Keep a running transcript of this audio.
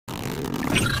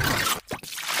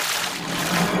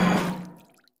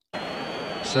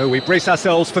So we brace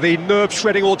ourselves for the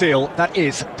nerve-shredding ordeal that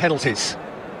is penalties.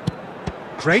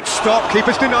 Great stop,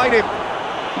 keeper's denied him.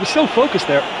 He was so focused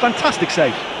there, fantastic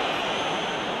save.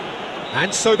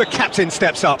 And so the captain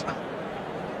steps up.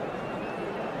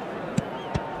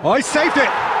 Oh, he saved it!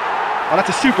 Oh, that's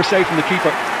a super save from the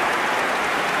keeper.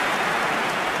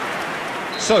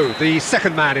 So, the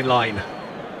second man in line.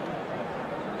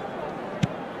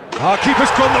 Our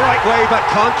keeper's gone the right way, but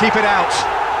can't keep it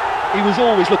out. He was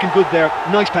always looking good there,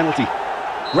 nice penalty.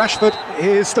 Rashford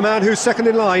is the man who's second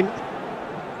in line.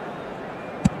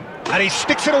 And he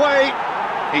sticks it away.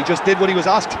 He just did what he was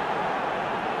asked.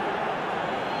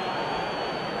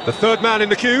 The third man in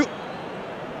the queue.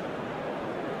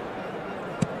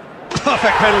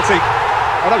 Perfect penalty.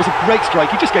 Oh, that was a great strike.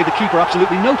 He just gave the keeper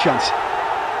absolutely no chance.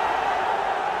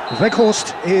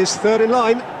 Weghorst is third in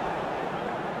line.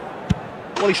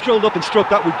 Well, he strolled up and struck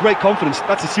that with great confidence.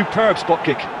 That's a superb spot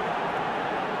kick.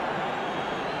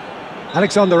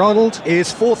 Alexander-Arnold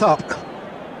is fourth up.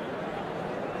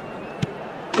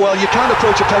 Well, you can't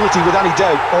approach a penalty with any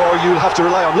doubt, or you'll have to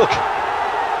rely on luck.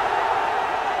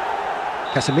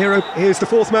 Casemiro is the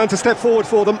fourth man to step forward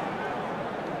for them.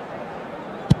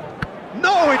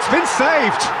 No, it's been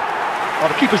saved! Oh,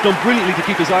 the keeper's done brilliantly to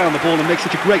keep his eye on the ball and make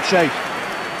such a great save.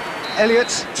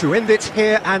 Elliott to end it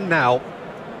here and now.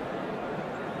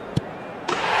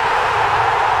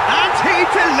 And he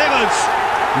delivers!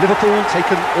 Liverpool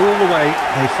taken all the way.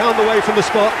 They found the way from the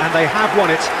spot and they have won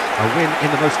it. A win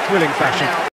in the most thrilling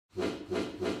fashion.